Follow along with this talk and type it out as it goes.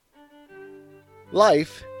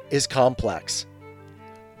Life is complex.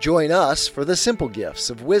 Join us for the simple gifts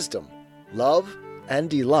of wisdom, love, and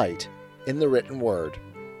delight in the written word.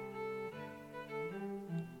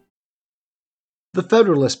 The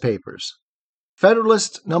Federalist Papers,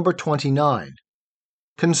 Federalist number 29,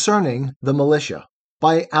 Concerning the Militia,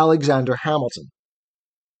 by Alexander Hamilton.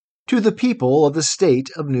 To the people of the state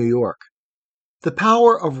of New York, the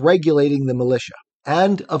power of regulating the militia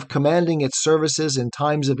and of commanding its services in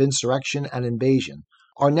times of insurrection and invasion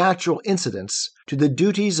are natural incidents to the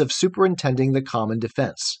duties of superintending the common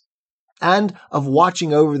defense, and of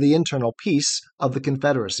watching over the internal peace of the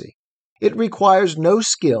Confederacy. It requires no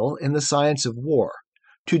skill in the science of war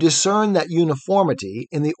to discern that uniformity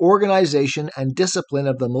in the organization and discipline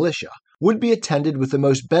of the militia would be attended with the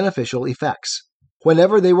most beneficial effects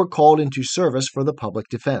whenever they were called into service for the public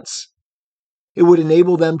defense. It would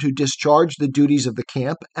enable them to discharge the duties of the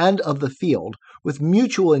camp and of the field with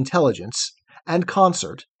mutual intelligence and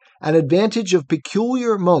concert, an advantage of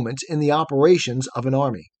peculiar moment in the operations of an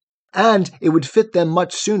army. And it would fit them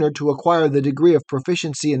much sooner to acquire the degree of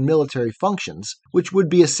proficiency in military functions which would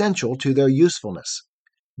be essential to their usefulness.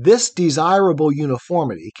 This desirable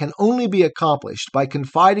uniformity can only be accomplished by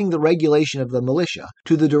confiding the regulation of the militia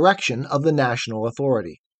to the direction of the national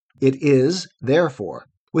authority. It is, therefore,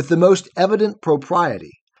 with the most evident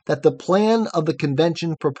propriety that the plan of the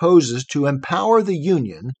Convention proposes to empower the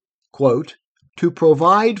Union, to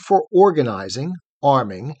provide for organizing,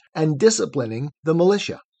 arming, and disciplining the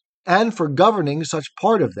militia, and for governing such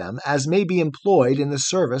part of them as may be employed in the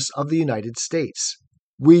service of the United States,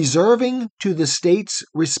 reserving to the states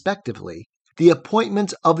respectively the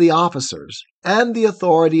appointment of the officers and the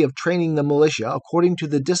authority of training the militia according to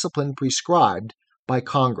the discipline prescribed by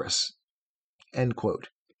Congress. End quote.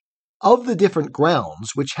 Of the different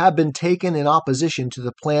grounds which have been taken in opposition to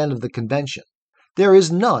the plan of the Convention, there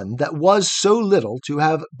is none that was so little to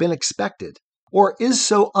have been expected, or is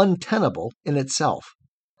so untenable in itself,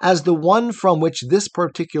 as the one from which this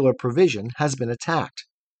particular provision has been attacked.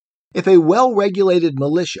 If a well-regulated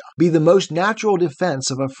militia be the most natural defense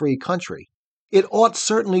of a free country, it ought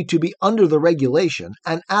certainly to be under the regulation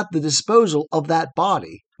and at the disposal of that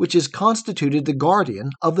body which is constituted the guardian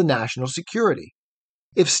of the national security.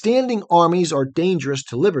 If standing armies are dangerous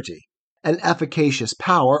to liberty, an efficacious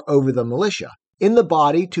power over the militia, in the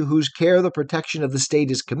body to whose care the protection of the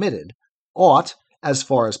state is committed, ought, as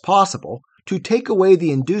far as possible, to take away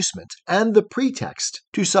the inducement and the pretext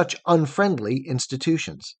to such unfriendly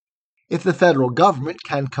institutions. If the federal government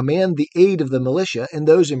can command the aid of the militia in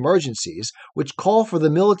those emergencies which call for the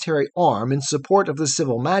military arm in support of the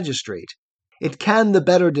civil magistrate, it can the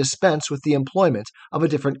better dispense with the employment of a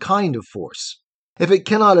different kind of force. If it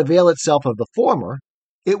cannot avail itself of the former,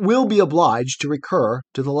 it will be obliged to recur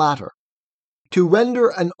to the latter. To render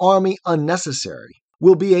an army unnecessary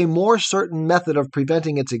will be a more certain method of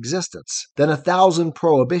preventing its existence than 1,000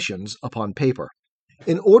 prohibitions upon paper.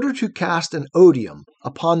 In order to cast an odium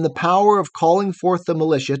upon the power of calling forth the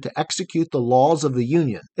militia to execute the laws of the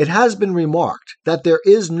Union, it has been remarked that there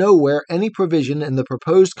is nowhere any provision in the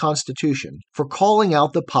proposed Constitution for calling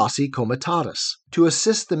out the posse comitatus to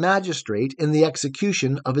assist the magistrate in the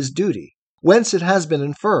execution of his duty, whence it has been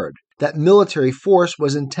inferred that military force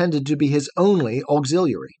was intended to be his only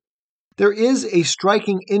auxiliary. There is a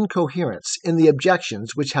striking incoherence in the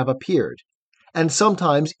objections which have appeared, and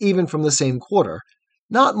sometimes even from the same quarter,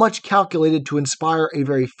 not much calculated to inspire a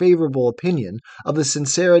very favorable opinion of the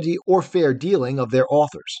sincerity or fair dealing of their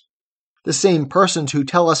authors. The same persons who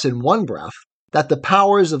tell us in one breath that the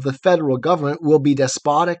powers of the federal government will be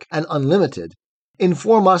despotic and unlimited,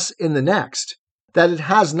 inform us in the next that it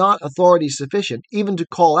has not authority sufficient even to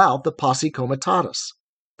call out the posse comitatus.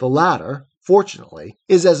 The latter, fortunately,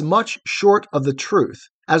 is as much short of the truth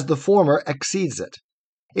as the former exceeds it.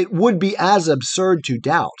 It would be as absurd to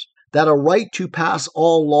doubt that a right to pass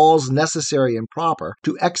all laws necessary and proper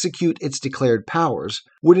to execute its declared powers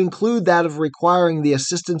would include that of requiring the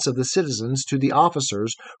assistance of the citizens to the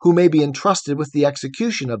officers who may be entrusted with the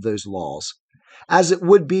execution of those laws, as it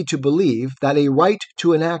would be to believe that a right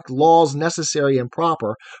to enact laws necessary and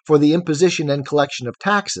proper for the imposition and collection of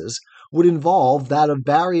taxes would involve that of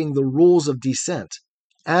varying the rules of descent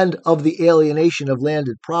and of the alienation of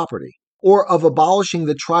landed property, or of abolishing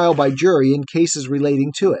the trial by jury in cases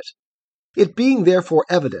relating to it. It being therefore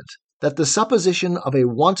evident that the supposition of a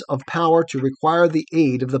want of power to require the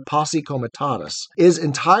aid of the posse comitatus is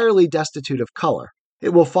entirely destitute of color,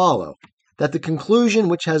 it will follow that the conclusion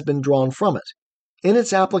which has been drawn from it, in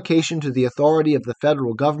its application to the authority of the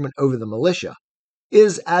federal government over the militia,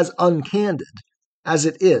 is as uncandid as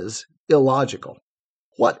it is illogical.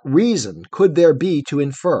 What reason could there be to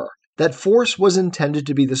infer that force was intended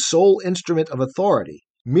to be the sole instrument of authority,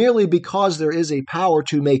 merely because there is a power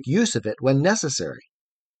to make use of it when necessary?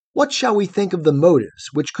 What shall we think of the motives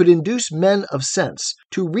which could induce men of sense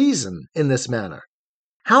to reason in this manner?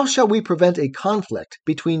 How shall we prevent a conflict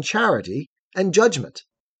between charity and judgment?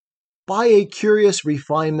 By a curious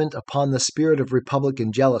refinement upon the spirit of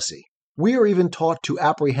republican jealousy, we are even taught to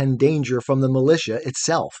apprehend danger from the militia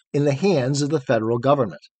itself in the hands of the federal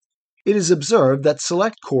government. It is observed that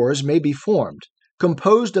select corps may be formed,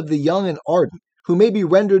 composed of the young and ardent, who may be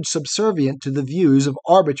rendered subservient to the views of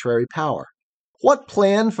arbitrary power. What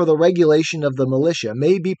plan for the regulation of the militia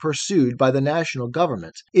may be pursued by the national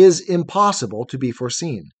government is impossible to be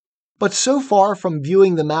foreseen. But so far from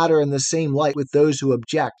viewing the matter in the same light with those who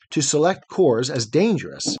object to select corps as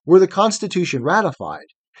dangerous, were the Constitution ratified,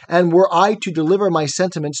 and were I to deliver my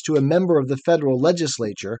sentiments to a member of the federal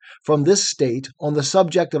legislature from this state on the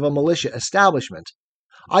subject of a militia establishment,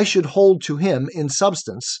 I should hold to him, in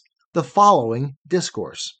substance, the following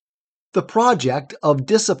discourse. The project of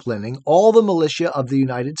disciplining all the militia of the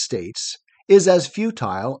United States is as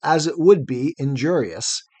futile as it would be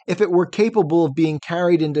injurious if it were capable of being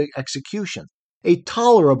carried into execution. A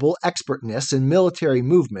tolerable expertness in military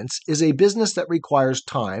movements is a business that requires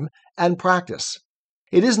time and practice.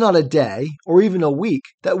 It is not a day, or even a week,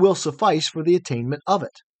 that will suffice for the attainment of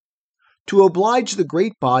it. To oblige the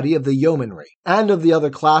great body of the yeomanry and of the other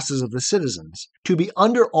classes of the citizens to be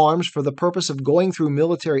under arms for the purpose of going through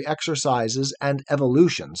military exercises and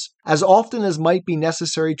evolutions, as often as might be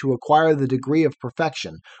necessary to acquire the degree of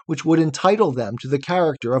perfection which would entitle them to the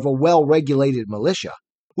character of a well-regulated militia,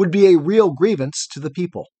 would be a real grievance to the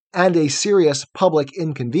people, and a serious public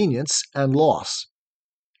inconvenience and loss.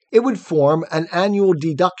 It would form an annual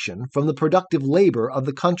deduction from the productive labor of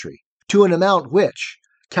the country, to an amount which,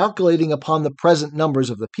 calculating upon the present numbers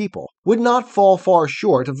of the people, would not fall far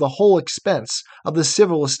short of the whole expense of the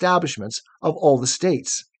civil establishments of all the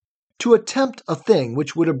states. To attempt a thing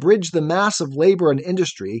which would abridge the mass of labor and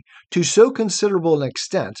industry to so considerable an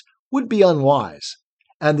extent would be unwise,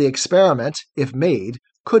 and the experiment, if made,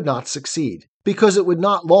 could not succeed, because it would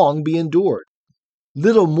not long be endured.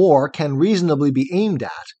 Little more can reasonably be aimed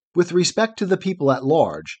at, with respect to the people at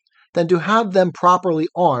large, than to have them properly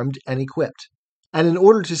armed and equipped. And in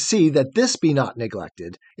order to see that this be not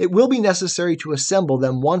neglected, it will be necessary to assemble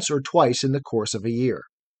them once or twice in the course of a year.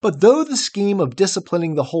 But though the scheme of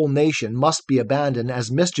disciplining the whole nation must be abandoned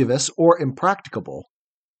as mischievous or impracticable,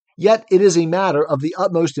 yet it is a matter of the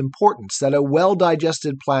utmost importance that a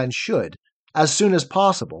well-digested plan should, as soon as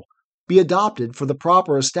possible, be adopted for the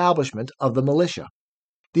proper establishment of the militia.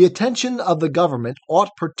 The attention of the government ought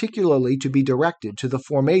particularly to be directed to the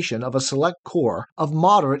formation of a select corps of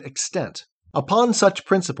moderate extent, upon such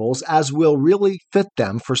principles as will really fit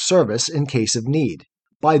them for service in case of need.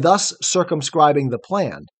 By thus circumscribing the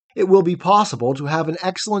plan, it will be possible to have an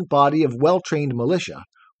excellent body of well-trained militia,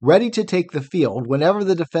 ready to take the field whenever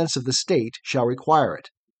the defense of the state shall require it.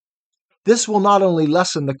 This will not only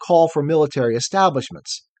lessen the call for military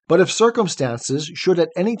establishments, but if circumstances should at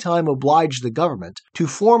any time oblige the government to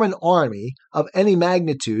form an army of any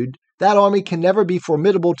magnitude, that army can never be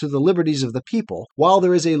formidable to the liberties of the people while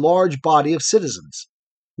there is a large body of citizens,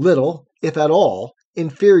 little, if at all,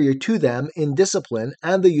 inferior to them in discipline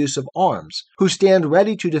and the use of arms, who stand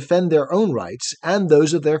ready to defend their own rights and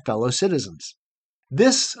those of their fellow citizens.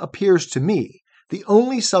 This appears to me the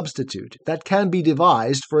only substitute that can be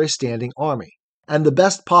devised for a standing army, and the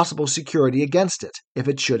best possible security against it, if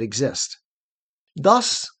it should exist.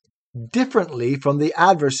 Thus, differently from the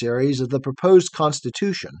adversaries of the proposed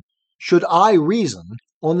Constitution, should I reason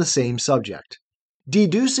on the same subject,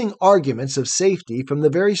 deducing arguments of safety from the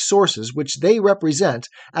very sources which they represent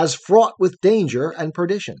as fraught with danger and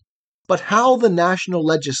perdition. But how the national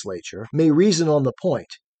legislature may reason on the point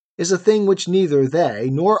is a thing which neither they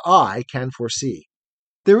nor I can foresee.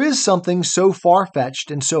 There is something so far-fetched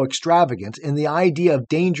and so extravagant in the idea of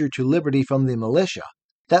danger to liberty from the militia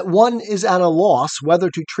that one is at a loss whether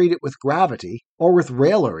to treat it with gravity or with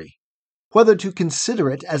raillery, whether to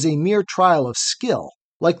consider it as a mere trial of skill,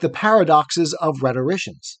 like the paradoxes of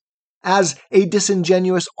rhetoricians, as a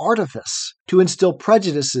disingenuous artifice to instill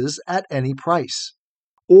prejudices at any price,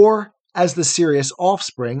 or as the serious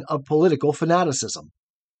offspring of political fanaticism.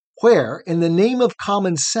 Where, in the name of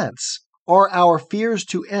common sense, are our fears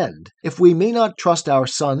to end if we may not trust our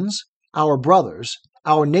sons, our brothers,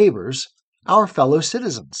 our neighbors, our fellow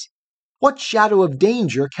citizens? What shadow of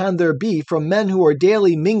danger can there be from men who are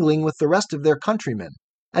daily mingling with the rest of their countrymen,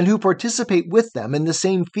 and who participate with them in the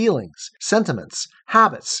same feelings, sentiments,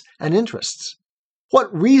 habits, and interests?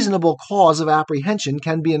 What reasonable cause of apprehension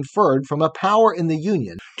can be inferred from a power in the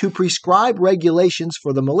Union to prescribe regulations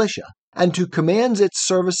for the militia and to command its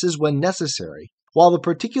services when necessary, while the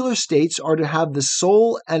particular states are to have the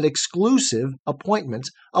sole and exclusive appointment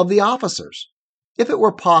of the officers? If it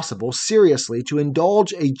were possible seriously to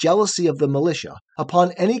indulge a jealousy of the militia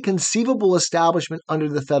upon any conceivable establishment under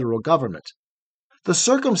the federal government, the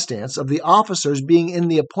circumstance of the officers being in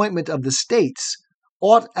the appointment of the states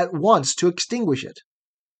ought at once to extinguish it.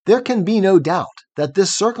 There can be no doubt that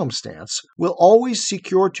this circumstance will always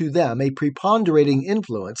secure to them a preponderating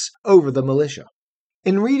influence over the militia.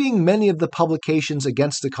 In reading many of the publications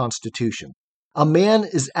against the Constitution, a man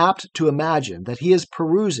is apt to imagine that he is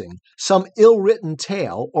perusing some ill-written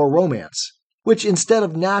tale or romance, which instead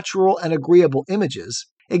of natural and agreeable images,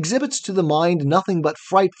 exhibits to the mind nothing but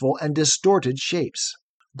frightful and distorted shapes.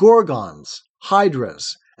 Gorgons,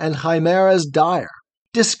 hydras, and chimeras dire,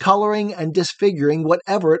 discoloring and disfiguring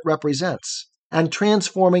whatever it represents, and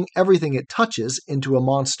transforming everything it touches into a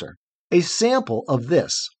monster. A sample of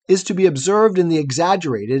this is to be observed in the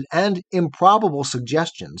exaggerated and improbable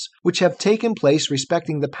suggestions which have taken place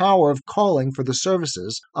respecting the power of calling for the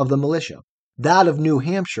services of the militia. That of New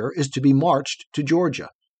Hampshire is to be marched to Georgia,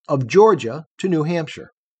 of Georgia to New Hampshire,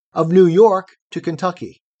 of New York to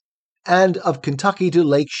Kentucky, and of Kentucky to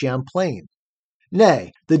Lake Champlain.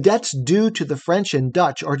 Nay, the debts due to the French and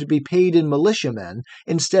Dutch are to be paid in militiamen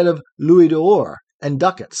instead of louis d'or and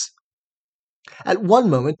ducats. At one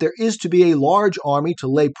moment there is to be a large army to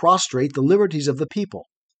lay prostrate the liberties of the people.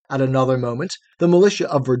 At another moment, the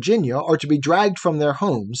militia of Virginia are to be dragged from their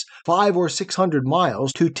homes 500 or 600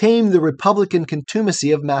 miles to tame the Republican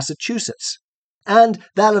contumacy of Massachusetts. And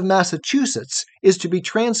that of Massachusetts is to be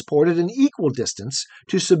transported an equal distance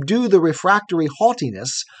to subdue the refractory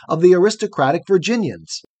haughtiness of the aristocratic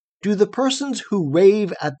Virginians. Do the persons who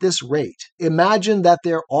rave at this rate imagine that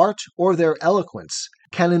their art or their eloquence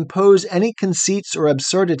can impose any conceits or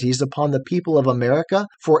absurdities upon the people of America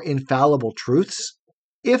for infallible truths?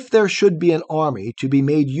 If there should be an army to be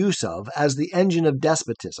made use of as the engine of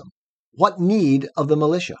despotism, what need of the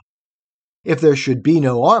militia? If there should be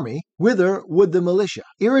no army, whither would the militia,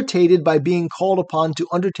 irritated by being called upon to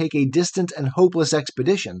undertake a distant and hopeless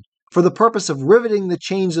expedition, for the purpose of riveting the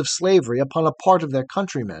chains of slavery upon a part of their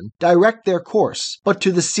countrymen, direct their course, but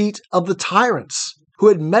to the seat of the tyrants, who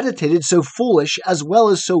had meditated so foolish as well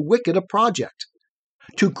as so wicked a project,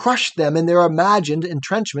 to crush them in their imagined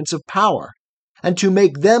entrenchments of power, and to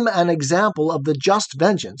make them an example of the just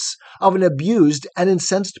vengeance of an abused and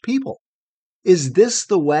incensed people? Is this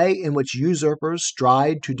the way in which usurpers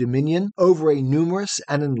stride to dominion over a numerous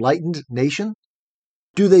and enlightened nation?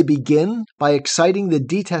 Do they begin by exciting the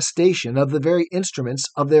detestation of the very instruments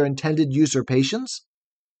of their intended usurpations?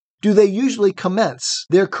 Do they usually commence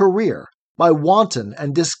their career by wanton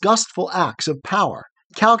and disgustful acts of power,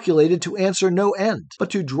 calculated to answer no end,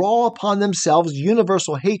 but to draw upon themselves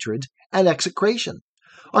universal hatred and execration?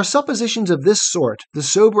 Are suppositions of this sort the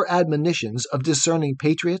sober admonitions of discerning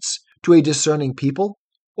patriots to a discerning people?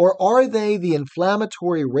 Or are they the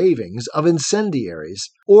inflammatory ravings of incendiaries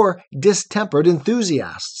or distempered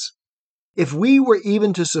enthusiasts? If we were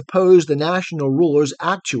even to suppose the national rulers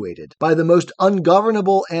actuated by the most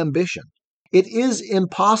ungovernable ambition, it is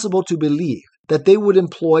impossible to believe that they would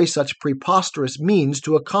employ such preposterous means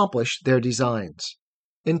to accomplish their designs.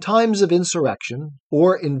 In times of insurrection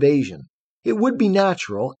or invasion, it would be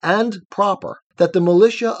natural and proper that the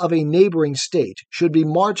militia of a neighboring state should be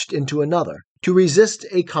marched into another to resist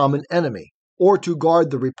a common enemy, or to guard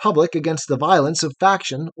the republic against the violence of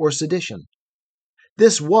faction or sedition.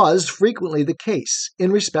 This was frequently the case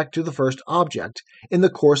in respect to the first object in the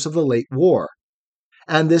course of the late war,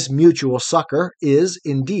 and this mutual succor is,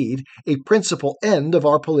 indeed, a principal end of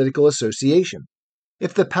our political association.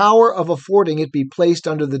 If the power of affording it be placed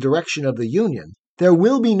under the direction of the Union, there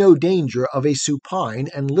will be no danger of a supine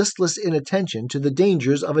and listless inattention to the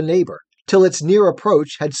dangers of a neighbor, till its near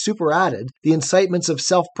approach had superadded the incitements of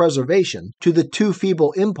self-preservation to the too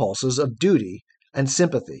feeble impulses of duty and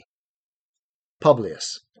sympathy.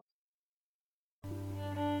 Publius.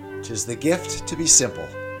 'Tis the gift to be simple.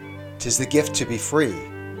 'Tis the gift to be free.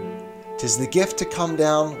 'Tis the gift to come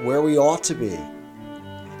down where we ought to be.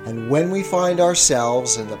 And when we find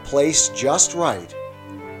ourselves in the place just right,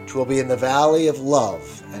 'twill be in the valley of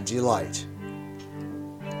love and delight.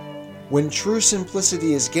 When true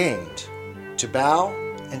simplicity is gained, to bow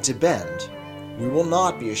and to bend, we will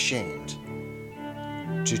not be ashamed.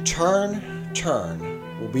 To turn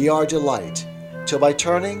will be our delight, till by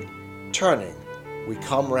turning, we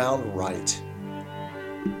come round right.